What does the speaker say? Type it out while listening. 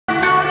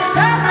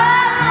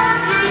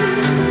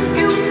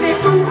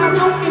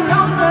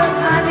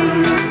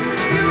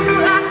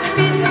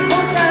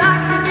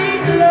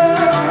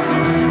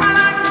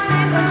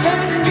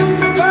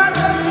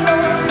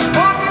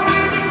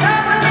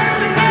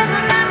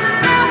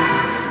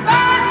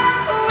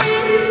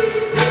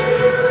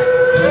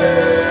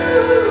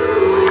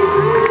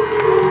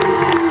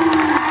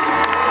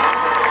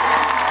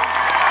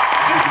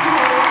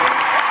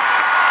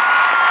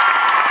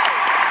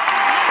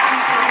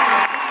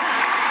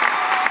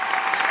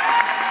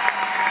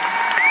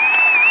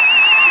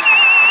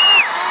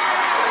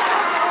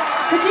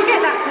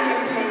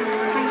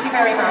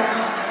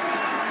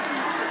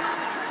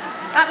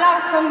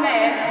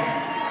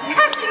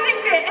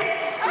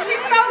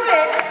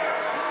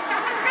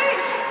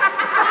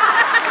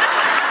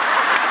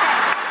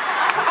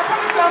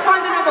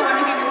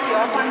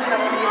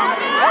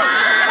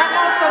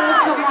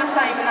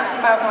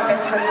about my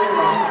best friend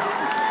Laura,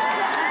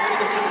 who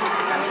just did the big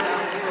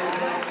congratulations film,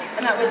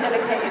 and that was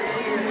dedicated to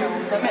you and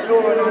yours. I met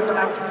Laura when I was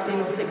about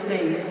 15 or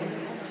 16,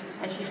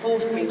 and she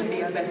forced me to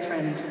be her best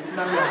friend.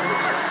 No lie.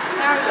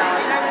 No lie.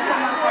 You know when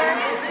someone's so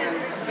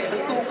resistant, a bit of a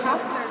stalker?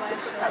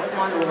 That was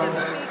my Laura.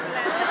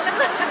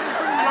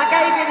 And I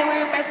gave in and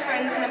we were best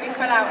friends, and then we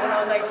fell out when I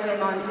was 18 or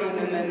 19,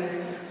 and then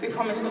we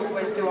promised to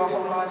always do our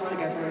whole lives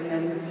together, and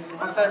then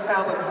my first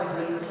album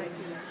happened,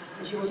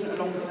 and she wasn't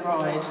along for the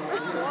ride.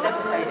 It was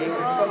devastating.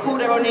 So I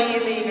called her on New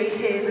Year's Eve in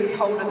tears and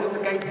told her there was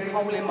a gaping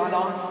hole in my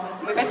life,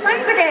 and we're best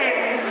friends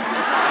again!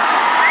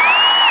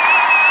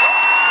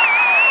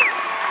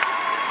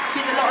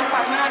 She's a lot of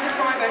fun. When I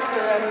describe her to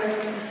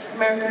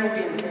American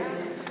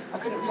audiences, I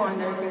couldn't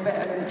find anything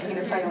better than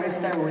Tina Fey on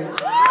steroids.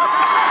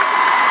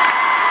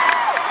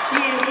 She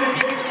is the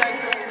biggest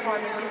joker of all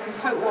time, and she's the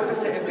total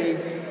opposite of me.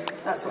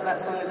 So that's what that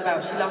song is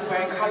about. She loves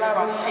wearing colour,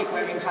 I hate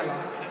wearing colour.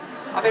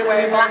 I've been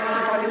wearing black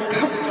since I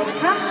discovered Johnny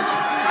Cash.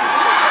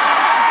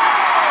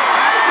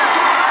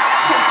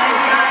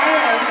 Maybe I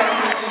am going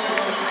to be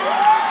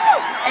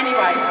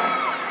Anyway,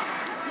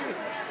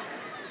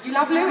 you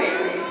love Louis?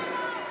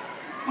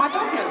 My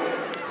dog Louis.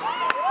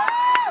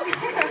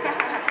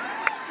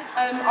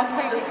 I'll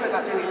tell you a story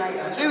about Louis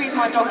later. Louis is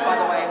my dog, by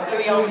the way.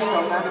 Louis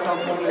Armstrong. I have a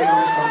dog called Louis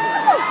Armstrong.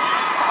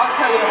 But I'll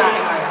tell you about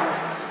him later.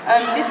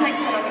 This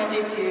next one I'm going to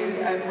do for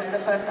you was the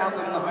first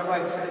album that I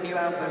wrote for the new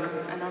album,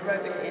 and I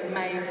wrote it in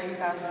May of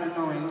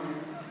 2009.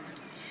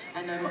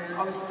 And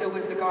I was still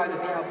with the guy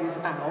that the album's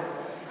about,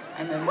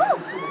 and this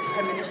was a sort of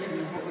premonition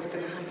of what was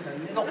going to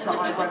happen. Not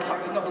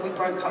that we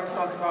broke up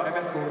so I could write a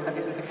record. That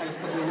isn't the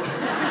case at all.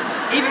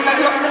 Even though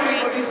lots of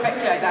people do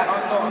speculate that,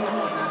 I'm not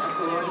like that at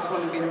all. I just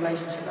want to be in a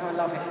relationship, and I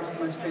love it. It's the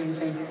most thrilling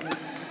thing.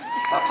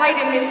 So I played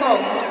him this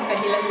song, but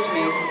he left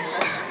me. So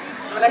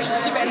the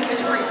relationship ended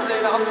pretty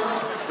soon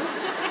after.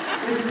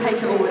 So this is Take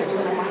It All, and it's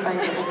one of my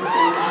favourites to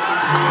sing.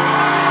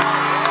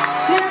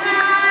 Did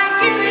I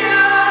give it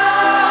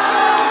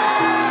all?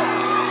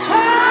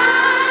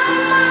 Tried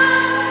my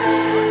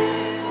best,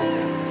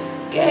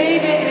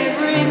 gave it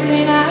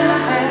everything I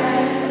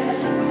had,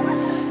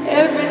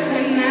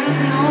 everything and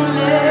no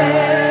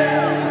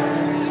less.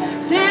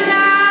 Did I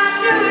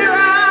do it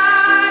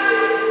right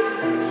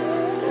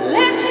to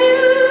let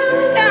you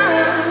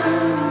down?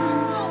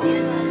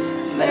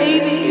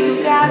 Maybe you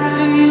got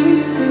too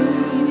used to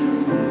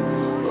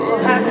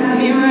having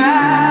me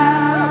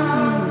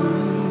round.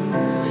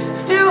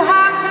 Still,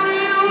 how can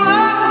you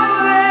walk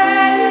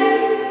away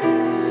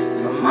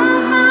from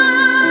all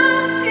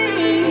my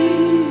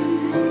tears?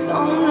 It's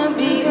gonna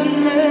be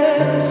an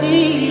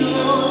empty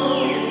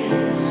road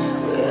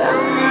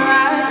without me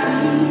right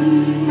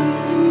here.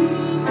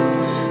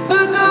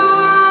 But go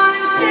on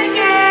and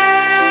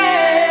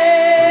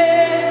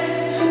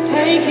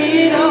take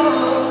it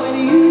all with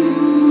you.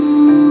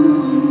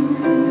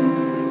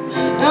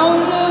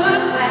 Don't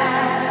look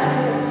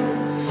back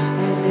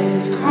at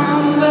this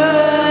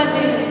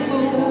crumbling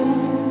fool.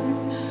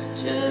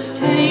 Just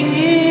take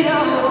it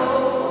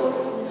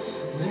all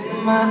with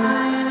my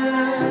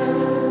love.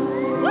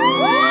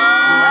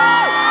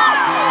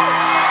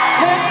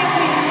 Take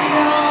it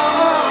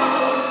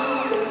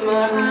all with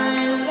my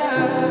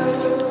love.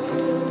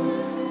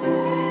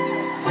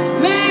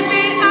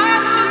 Maybe I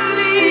should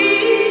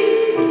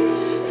leave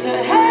to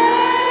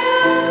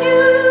help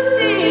you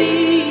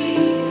see,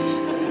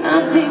 but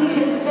nothing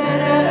is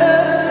better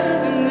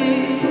than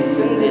this,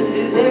 and this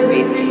is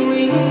everything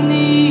we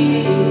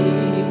need.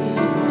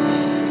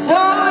 So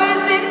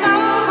is it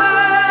over?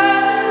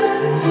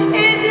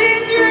 Is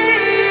this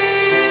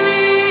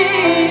really?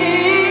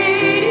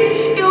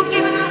 You're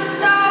giving up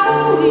so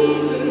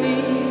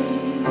easily.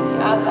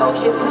 I thought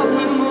you loved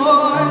me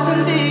more than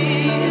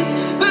this,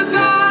 but go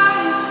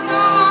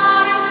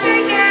on and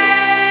take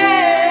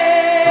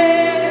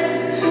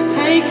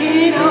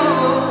it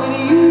all with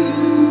you.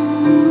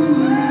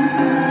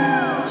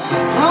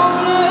 Don't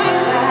look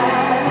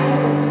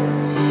back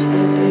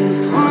at this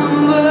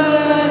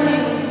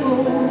crumbling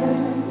fool.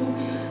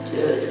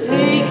 Just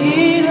take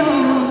it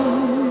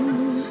all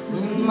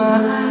with my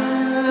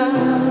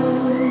love.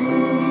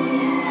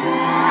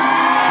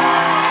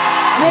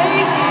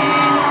 Take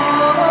it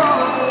all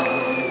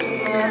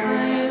with my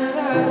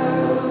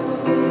love.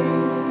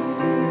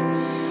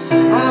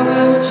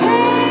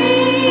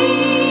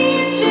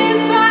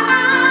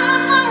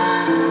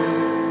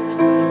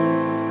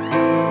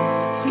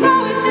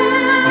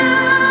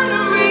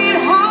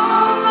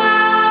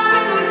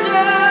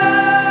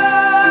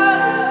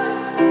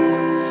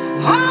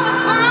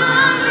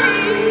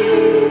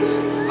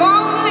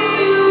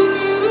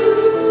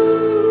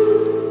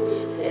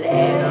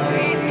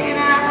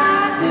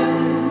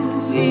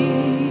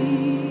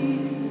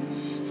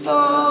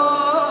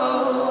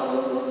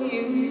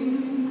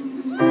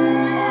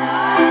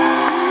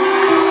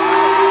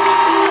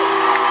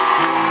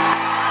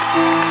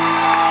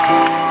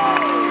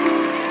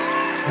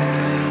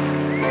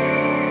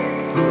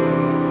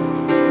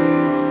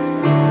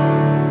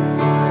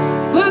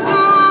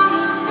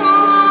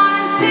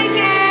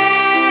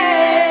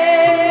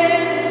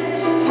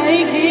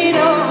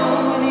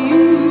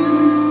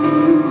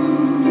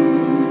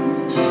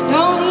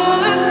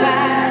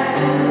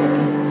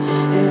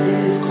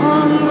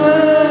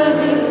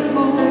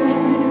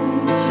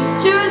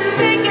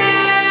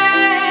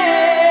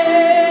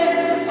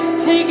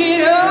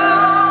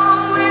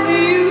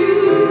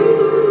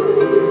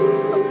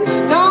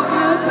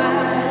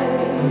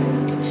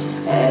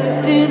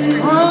 this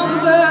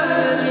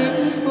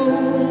crumbling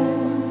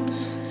fall.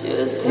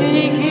 Just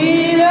take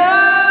it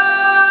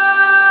all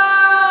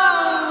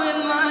with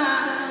my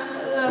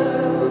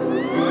love.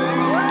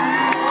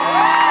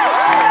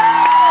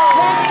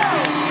 Take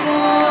it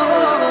all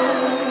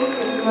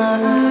with my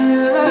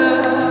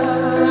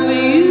love.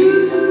 You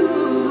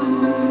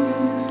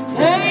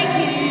take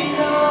it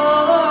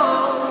all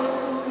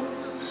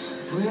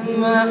with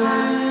my love.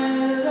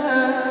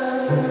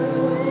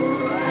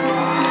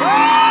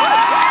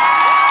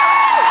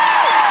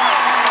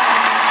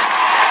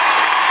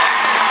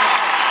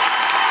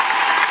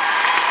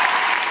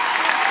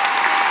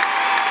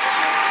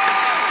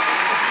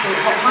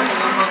 Hot honey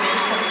on my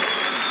mission.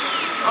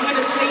 I'm going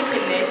to sleep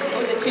in this,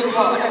 or is it too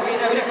hot? I don't really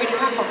know. We don't really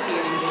have hockey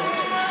in England.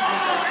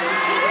 Is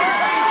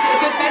it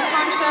a good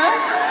bedtime show?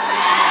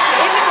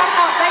 It is if I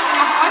start dating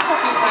an ice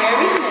hockey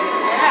player, isn't it?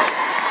 Yeah.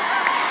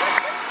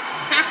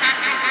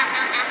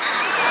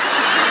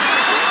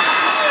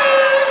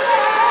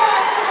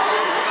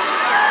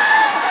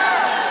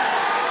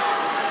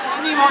 My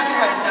new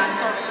microphone stand,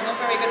 sorry, I'm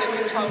not very good at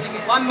controlling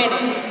it. 1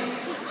 minute.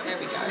 There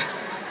we go.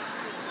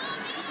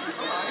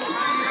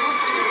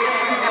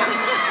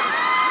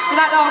 So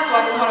that last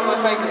one is one of my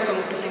favourite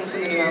songs to sing from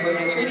the new album,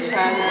 and it's really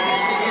sad and it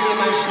makes me really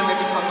emotional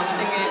every time I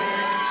sing it,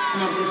 and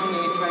I've been singing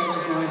it for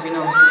ages now every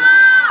night.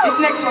 This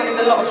next one is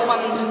a lot of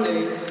fun to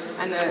do,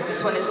 and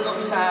this one is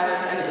not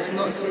sad and it is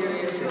not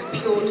serious, it's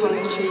pure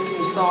tongue-in-cheek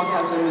and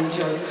sarcasm and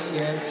jokes,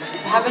 yeah.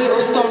 So have a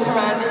little stomp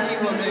around if you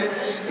want to.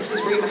 This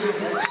is Rima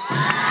Hattie.